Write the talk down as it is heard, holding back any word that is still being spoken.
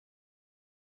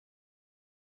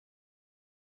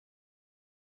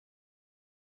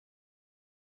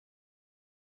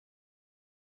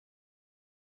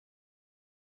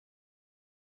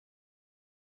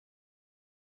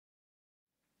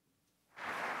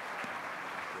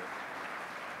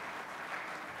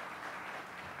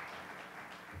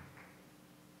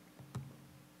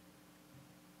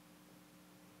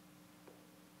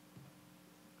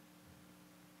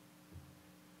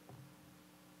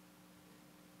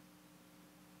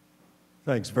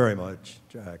Thanks very much,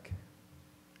 Jack.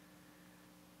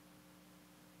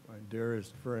 My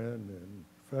dearest friend in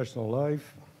professional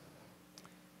life,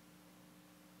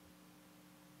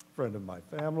 friend of my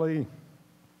family.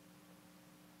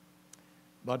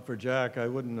 But for Jack, I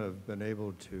wouldn't have been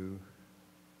able to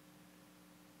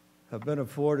have been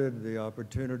afforded the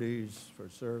opportunities for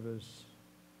service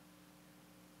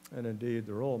and indeed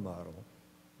the role model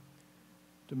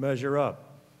to measure up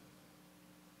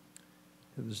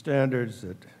to the standards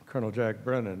that Colonel Jack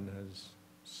Brennan has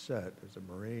set as a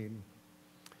Marine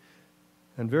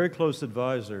and very close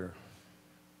advisor,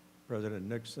 President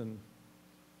Nixon,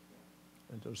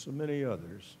 and to so many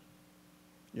others,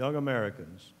 young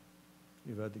Americans.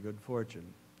 You've had the good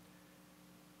fortune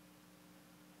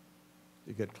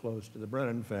to get close to the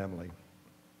Brennan family.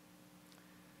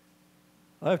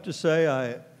 I have to say,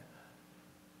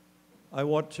 I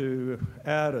want to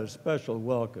add a special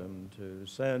welcome to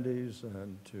Sandy's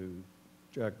and to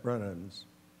Jack Brennan's,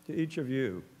 to each of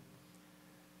you.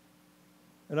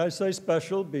 And I say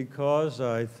special because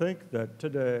I think that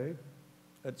today,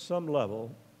 at some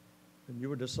level, when you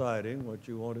were deciding what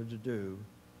you wanted to do,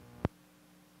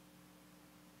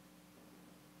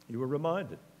 you were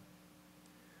reminded.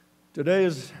 Today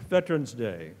is Veterans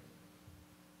Day,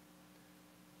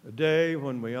 a day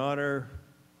when we honor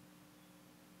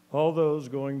all those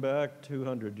going back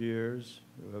 200 years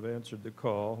who have answered the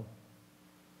call,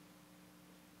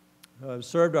 who have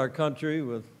served our country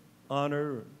with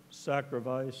honor,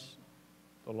 sacrifice,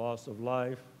 the loss of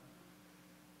life,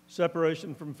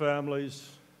 separation from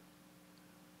families,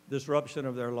 disruption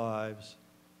of their lives,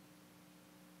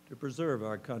 to preserve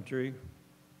our country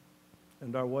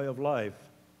and our way of life.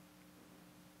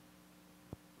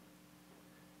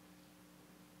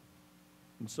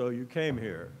 And so you came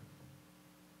here.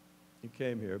 You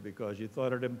came here because you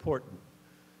thought it important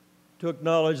to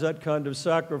acknowledge that kind of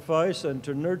sacrifice and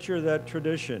to nurture that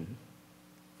tradition.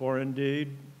 For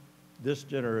indeed, this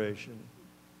generation,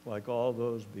 like all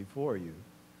those before you,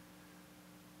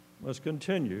 must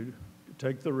continue to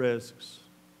take the risks,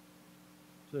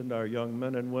 send our young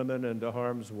men and women into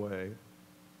harm's way.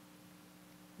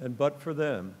 And but for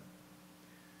them,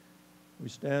 we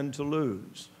stand to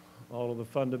lose all of the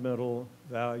fundamental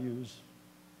values,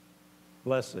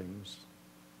 blessings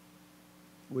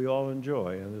we all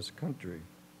enjoy in this country.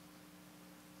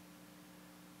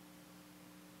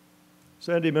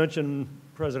 Sandy mentioned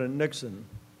President Nixon,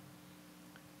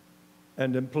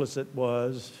 and implicit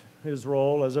was his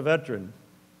role as a veteran.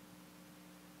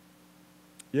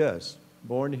 Yes,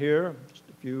 born here, just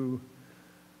a few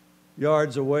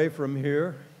yards away from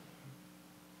here,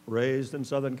 raised in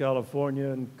Southern California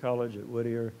and college at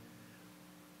Whittier.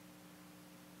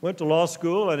 Went to law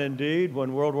school, and indeed,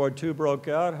 when World War II broke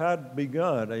out, had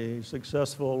begun a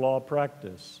successful law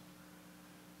practice.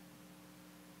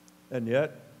 And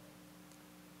yet,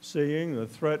 seeing the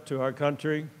threat to our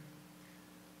country,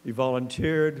 he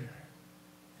volunteered,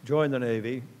 joined the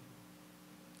Navy,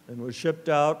 and was shipped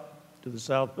out to the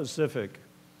South Pacific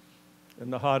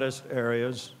in the hottest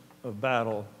areas of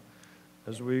battle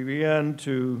as we began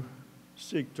to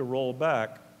seek to roll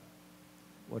back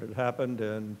what had happened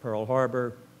in Pearl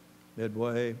Harbor,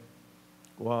 Midway,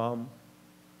 Guam.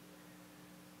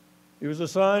 He was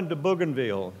assigned to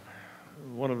Bougainville,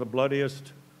 one of the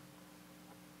bloodiest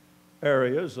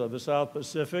areas of the South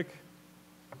Pacific.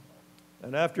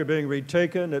 And after being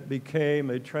retaken, it became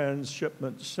a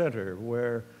transshipment center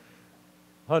where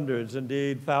hundreds,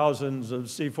 indeed thousands of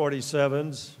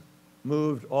C-47s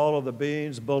moved all of the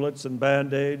beans, bullets, and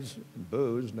Band-Aids, and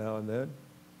booze now and then,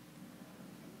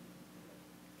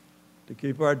 to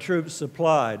keep our troops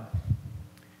supplied.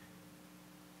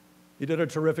 He did a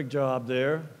terrific job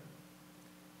there,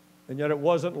 and yet it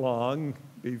wasn't long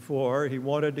before he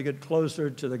wanted to get closer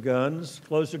to the guns,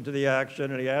 closer to the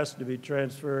action, and he asked to be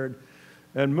transferred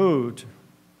and moved.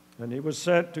 And he was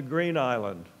sent to Green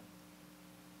Island,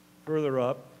 further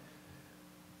up,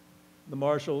 the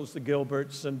Marshalls, the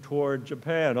Gilberts, and toward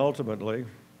Japan, ultimately.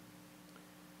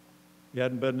 He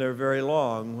hadn't been there very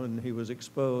long when he was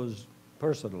exposed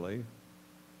personally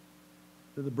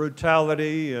to the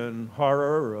brutality and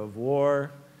horror of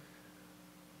war,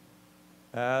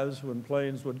 as when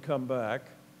planes would come back,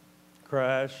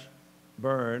 crash,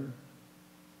 burn,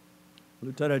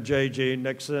 Lieutenant J.G.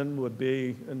 Nixon would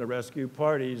be in the rescue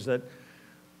parties that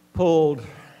pulled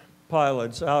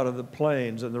pilots out of the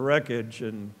planes and the wreckage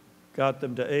and got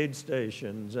them to aid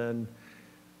stations and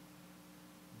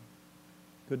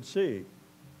could see.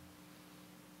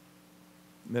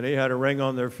 Many had a ring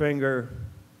on their finger,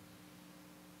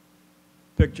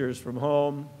 pictures from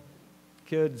home,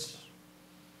 kids.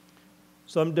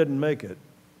 Some didn't make it.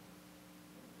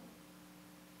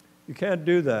 You can't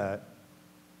do that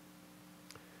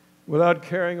without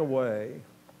carrying away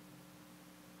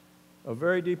a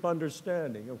very deep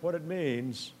understanding of what it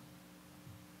means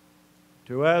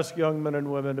to ask young men and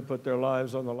women to put their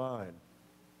lives on the line.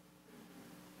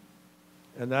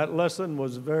 And that lesson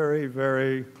was very,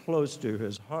 very close to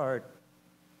his heart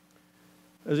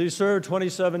as he served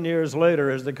 27 years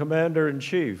later as the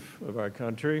commander-in-chief of our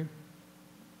country.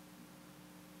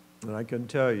 And I can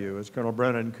tell you, as Colonel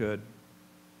Brennan could,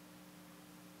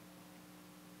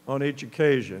 on each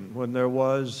occasion when there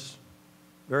was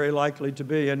very likely to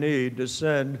be a need to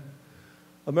send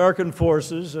American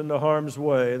forces into harm's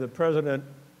way, the President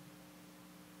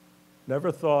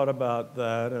never thought about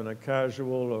that in a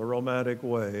casual or romantic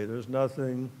way. There's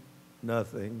nothing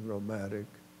romantic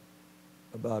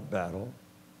about battle.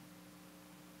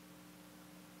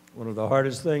 One of the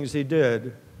hardest things he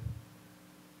did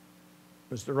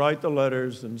was to write the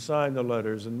letters and sign the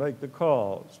letters and make the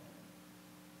calls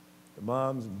to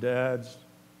moms and dads,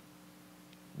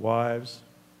 wives.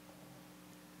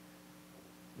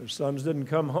 Their sons didn't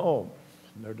come home,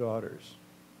 and their daughters.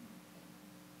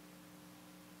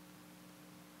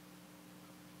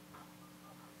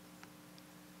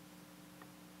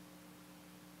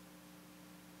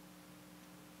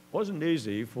 It wasn't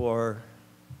easy for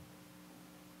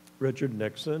Richard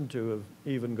Nixon to have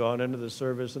even gone into the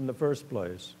service in the first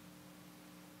place.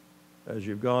 As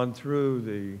you've gone through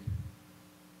the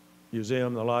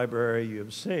museum, the library,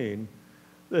 you've seen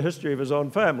the history of his own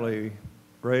family,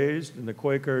 raised in the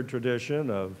Quaker tradition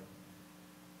of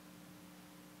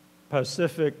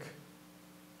Pacific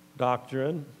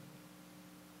doctrine.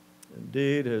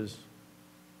 Indeed, his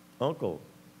uncle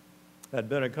had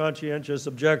been a conscientious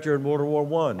objector in World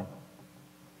War I.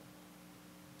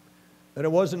 And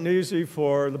it wasn't easy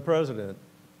for the president,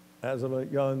 as a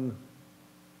young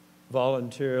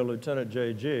volunteer Lieutenant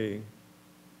J.G.,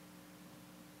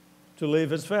 to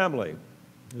leave his family.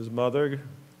 His mother,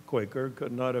 Quaker,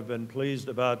 could not have been pleased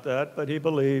about that, but he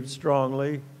believed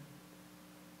strongly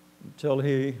until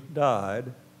he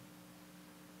died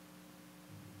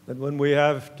that when we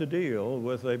have to deal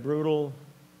with a brutal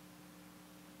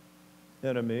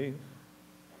enemy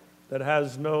that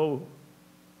has no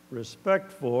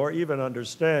respect for, even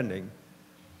understanding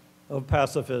of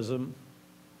pacifism,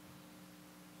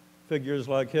 figures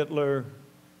like Hitler,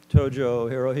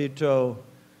 Tojo, Hirohito,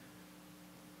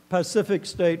 Pacific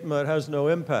statement has no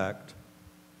impact.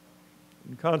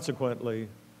 And consequently,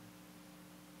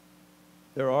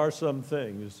 there are some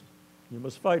things you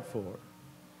must fight for.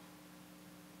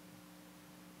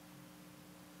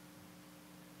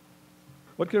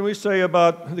 What can we say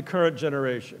about the current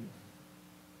generation?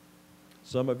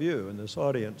 Some of you in this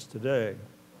audience today.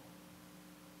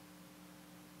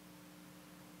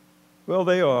 Well,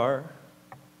 they are,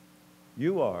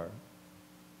 you are,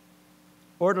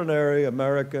 ordinary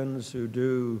Americans who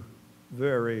do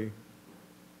very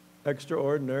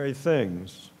extraordinary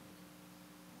things.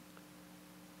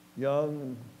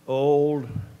 Young, old,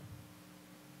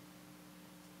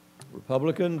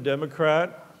 Republican,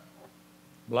 Democrat,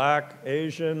 Black,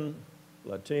 Asian,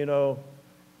 Latino,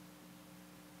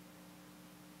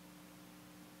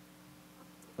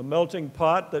 a melting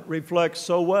pot that reflects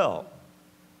so well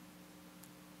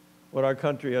what our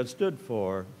country has stood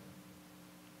for,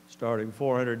 starting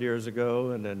 400 years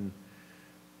ago and then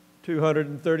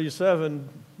 237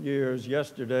 years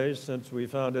yesterday since we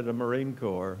founded a Marine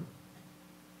Corps.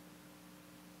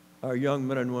 Our young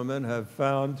men and women have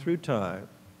found through time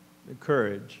the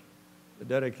courage, the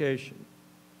dedication,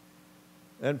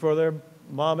 and for their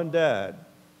mom and dad,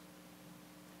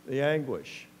 the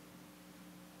anguish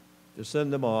to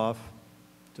send them off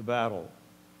to battle.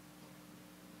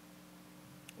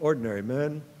 Ordinary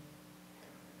men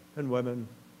and women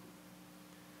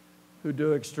who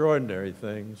do extraordinary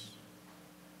things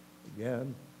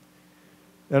again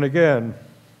and again.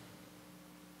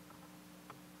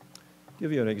 I'll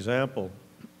give you an example.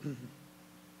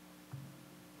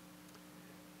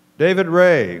 David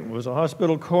Ray was a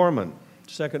hospital corpsman,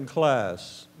 second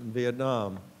class in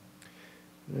Vietnam.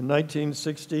 In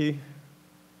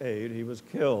 1968, he was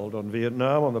killed on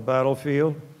Vietnam on the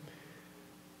battlefield.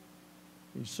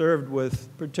 He served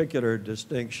with particular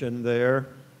distinction there.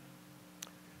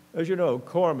 As you know,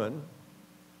 corpsmen,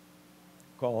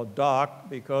 called doc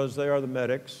because they are the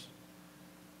medics,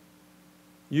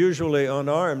 usually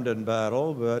unarmed in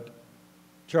battle, but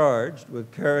charged with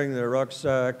carrying their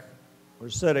rucksack or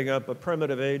setting up a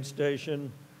primitive aid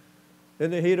station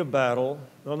in the heat of battle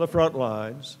on the front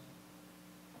lines.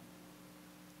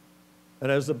 And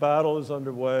as the battle is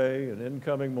underway and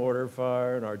incoming mortar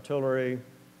fire and artillery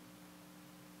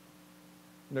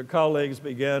Their colleagues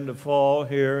began to fall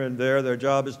here and there. Their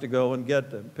job is to go and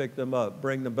get them, pick them up,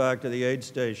 bring them back to the aid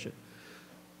station,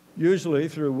 usually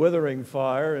through withering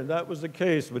fire, and that was the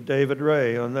case with David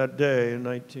Ray on that day in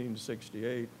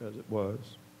 1968, as it was.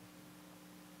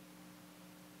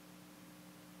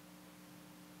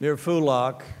 Near Phu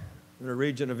Loc, in a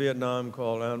region of Vietnam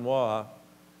called An Hoa,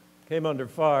 came under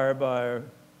fire by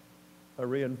a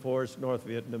reinforced North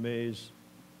Vietnamese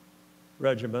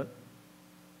regiment.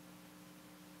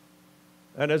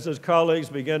 And as his colleagues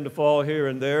began to fall here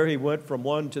and there, he went from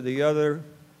one to the other,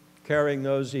 carrying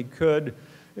those he could.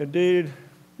 Indeed,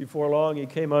 before long, he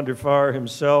came under fire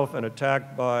himself and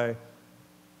attacked by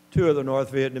two of the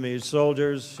North Vietnamese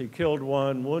soldiers. He killed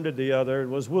one, wounded the other,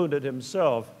 and was wounded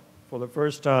himself for the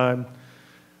first time.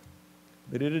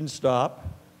 But he didn't stop.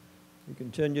 He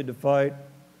continued to fight.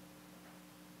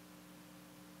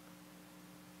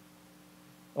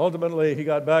 Ultimately, he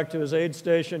got back to his aid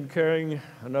station carrying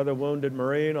another wounded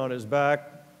Marine on his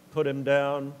back, put him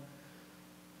down,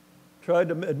 tried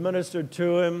to administer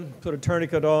to him, put a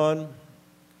tourniquet on,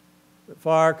 the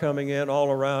fire coming in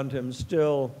all around him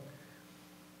still.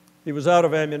 He was out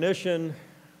of ammunition,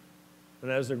 and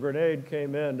as the grenade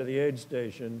came into the aid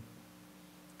station,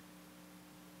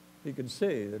 he could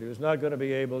see that he was not going to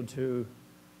be able to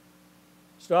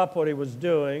stop what he was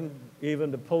doing,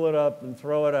 even to pull it up and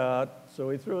throw it out.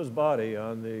 So he threw his body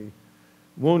on the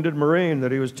wounded Marine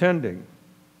that he was tending.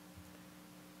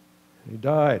 He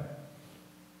died.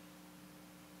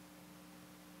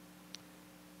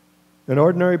 An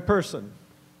ordinary person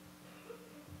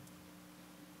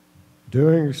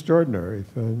doing extraordinary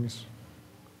things.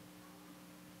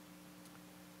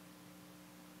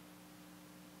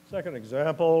 Second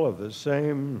example of the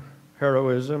same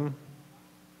heroism.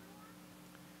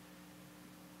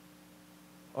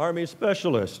 Army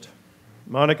specialist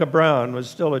Monica Brown was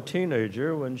still a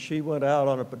teenager when she went out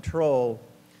on a patrol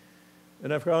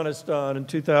in Afghanistan in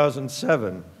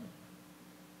 2007.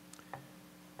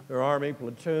 Her Army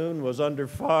platoon was under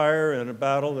fire in a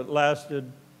battle that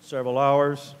lasted several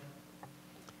hours.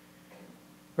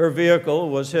 Her vehicle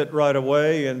was hit right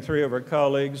away, and three of her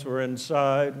colleagues were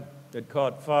inside. It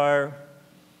caught fire,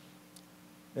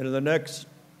 and in the next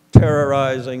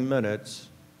terrorizing minutes,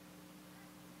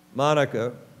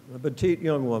 Monica, a petite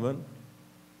young woman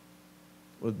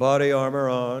with body armor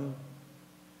on,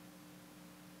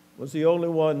 was the only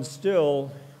one still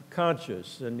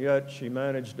conscious, and yet she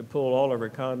managed to pull all of her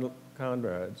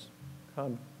comrades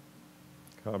out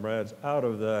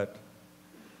of that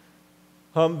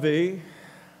Humvee,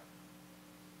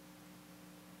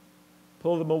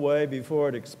 pull them away before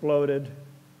it exploded,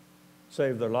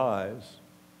 save their lives.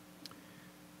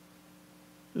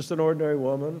 Just an ordinary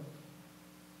woman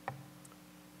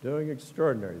doing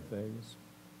extraordinary things.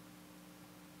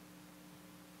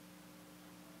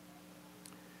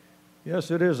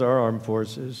 Yes, it is our armed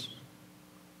forces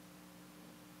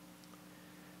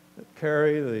that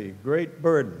carry the great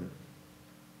burden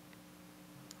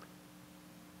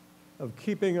of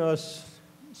keeping us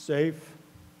safe,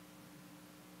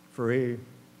 free.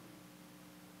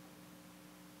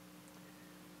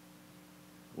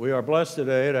 We are blessed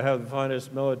today to have the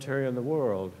finest military in the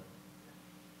world.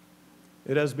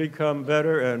 It has become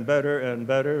better and better and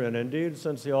better, and indeed,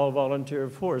 since the all-volunteer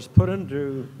force put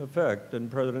into effect in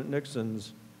President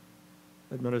Nixon's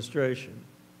administration,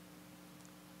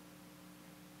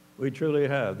 we truly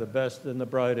have the best and the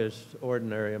brightest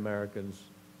ordinary Americans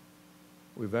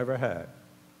we've ever had.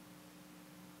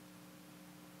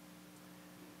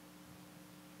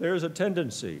 There is a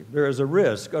tendency, there is a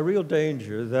risk, a real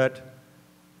danger that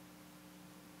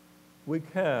we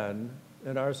can,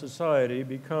 in our society,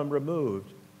 become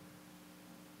removed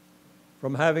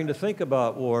from having to think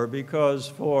about war, because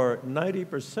for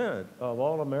 90% of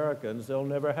all Americans, they'll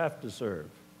never have to serve.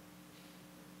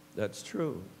 That's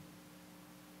true.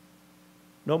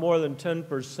 No more than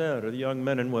 10% of the young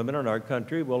men and women in our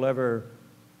country will ever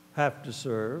have to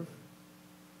serve,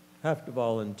 have to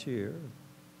volunteer,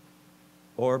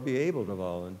 or be able to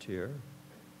volunteer.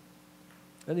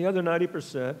 And the other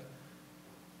 90%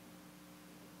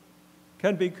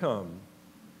 can become,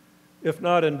 if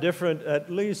not indifferent,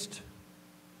 at least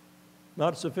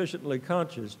not sufficiently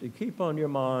conscious to keep on your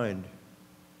mind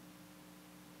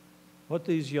what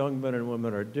these young men and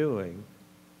women are doing.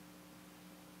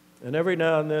 And every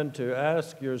now and then to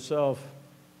ask yourself,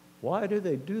 why do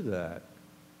they do that?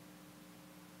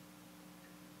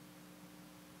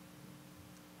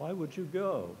 Why would you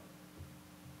go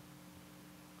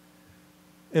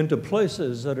into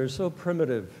places that are so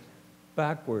primitive,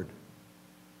 backward?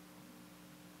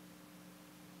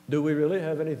 Do we really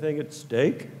have anything at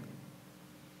stake?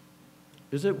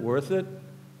 Is it worth it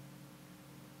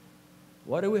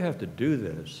Why do we have to do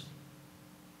this?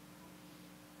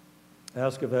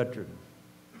 Ask a veteran.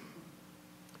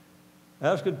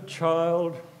 Ask a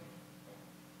child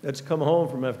that's come home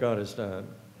from Afghanistan.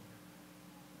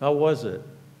 How was it?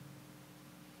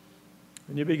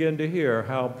 And you begin to hear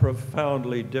how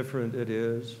profoundly different it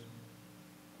is.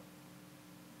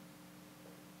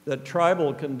 That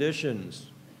tribal conditions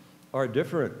are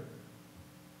different.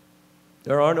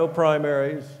 There are no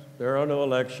primaries, there are no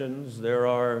elections, there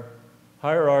are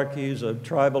hierarchies of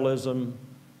tribalism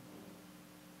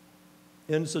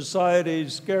in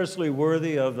societies scarcely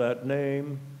worthy of that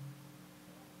name,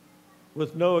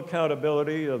 with no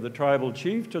accountability of the tribal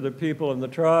chief to the people in the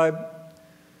tribe.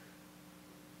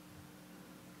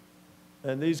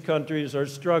 And these countries are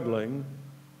struggling,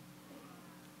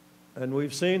 and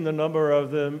we've seen the number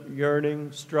of them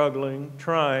yearning, struggling,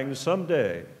 trying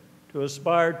someday to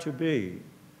aspire to be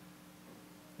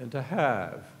and to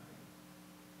have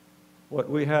what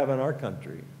we have in our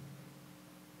country.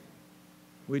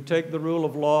 We take the rule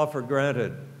of law for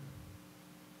granted.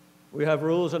 We have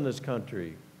rules in this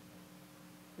country.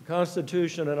 The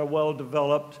Constitution and a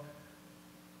well-developed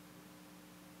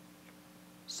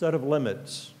set of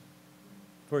limits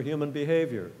for human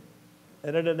behavior.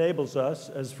 And it enables us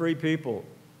as free people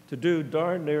to do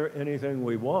darn near anything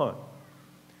we want,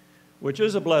 which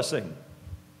is a blessing.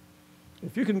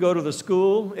 If you can go to the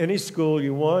school, any school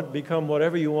you want, become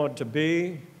whatever you want to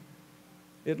be,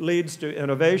 it leads to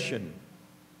innovation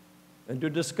and to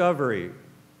discovery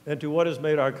and to what has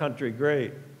made our country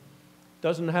great. It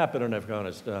doesn't happen in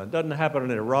Afghanistan. It doesn't happen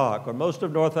in Iraq or most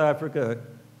of North Africa,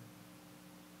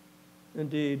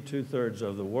 indeed 2/3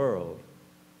 of the world.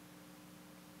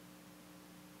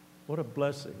 What a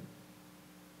blessing.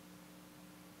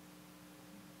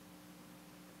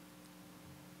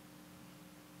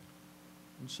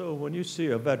 And so when you see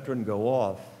a veteran go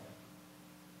off,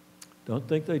 don't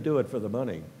think they do it for the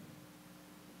money.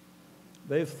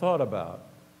 They've thought about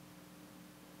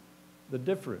the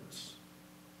difference.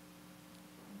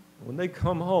 When they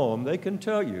come home, they can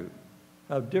tell you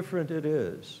how different it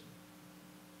is.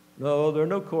 No, there are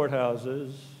no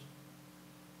courthouses.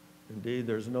 Indeed,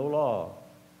 there's no law.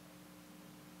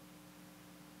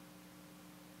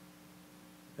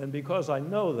 And because I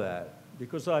know that,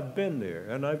 because I've been there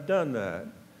and I've done that,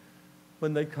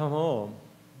 when they come home,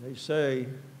 they say,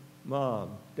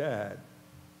 Mom, Dad,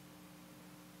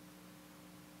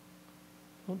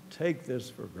 don't take this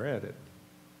for granted.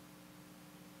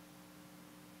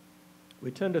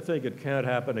 We tend to think it can't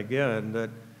happen again,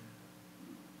 that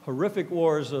horrific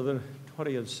wars of the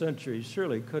 20th century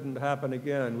surely couldn't happen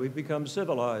again. We've become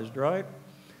civilized, right?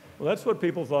 Well, that's what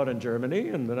people thought in Germany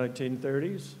in the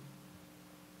 1930s.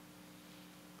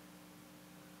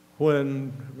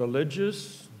 When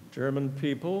religious German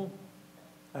people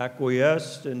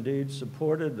acquiesced, indeed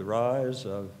supported the rise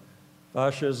of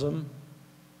fascism.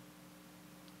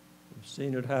 We've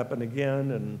seen it happen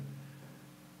again in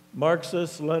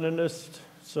Marxist, Leninist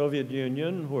Soviet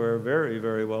Union, where very,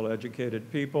 very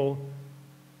well-educated people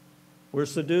were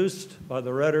seduced by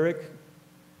the rhetoric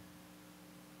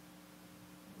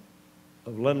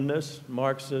of Leninist,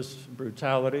 Marxist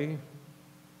brutality.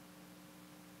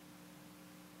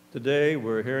 Today,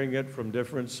 we're hearing it from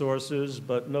different sources,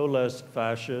 but no less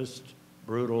fascist,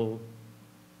 brutal,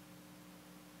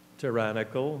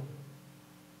 tyrannical,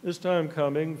 this time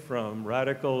coming from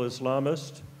radical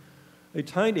Islamists, a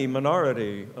tiny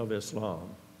minority of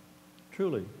Islam,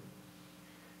 truly,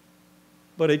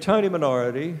 but a tiny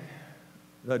minority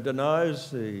that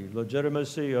denies the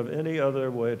legitimacy of any other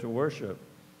way to worship,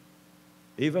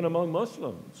 even among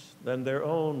Muslims, than their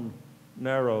own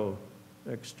narrow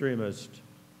extremist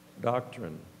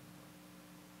doctrine.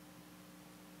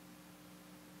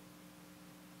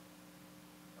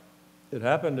 It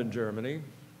happened in Germany.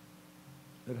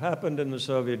 It happened in the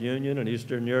Soviet Union and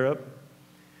Eastern Europe.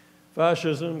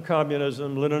 Fascism,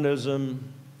 communism, Leninism,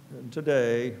 and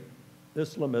today,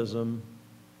 Islamism,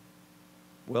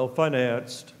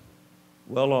 well-financed,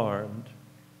 well-armed,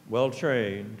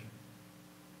 well-trained,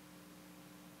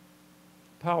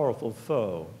 powerful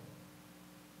foe.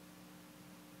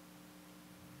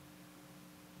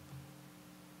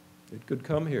 It could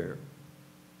come here.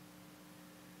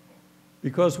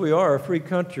 Because we are a free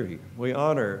country, we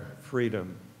honor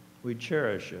freedom, we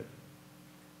cherish it.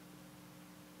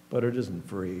 But it isn't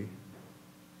free.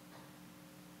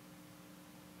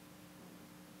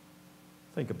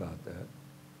 Think about that.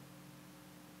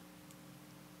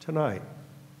 Tonight,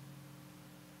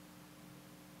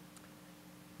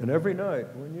 and every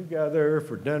night when you gather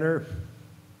for dinner,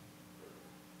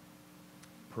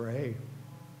 pray.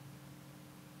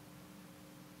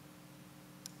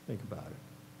 Think about it.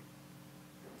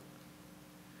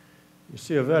 You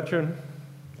see a veteran,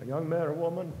 a young man or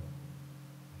woman,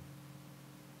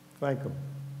 thank them.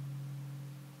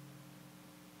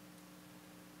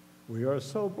 We are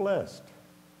so blessed.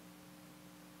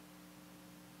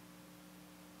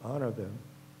 Honor them.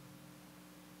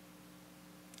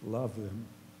 Love them.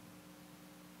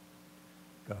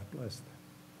 God bless them.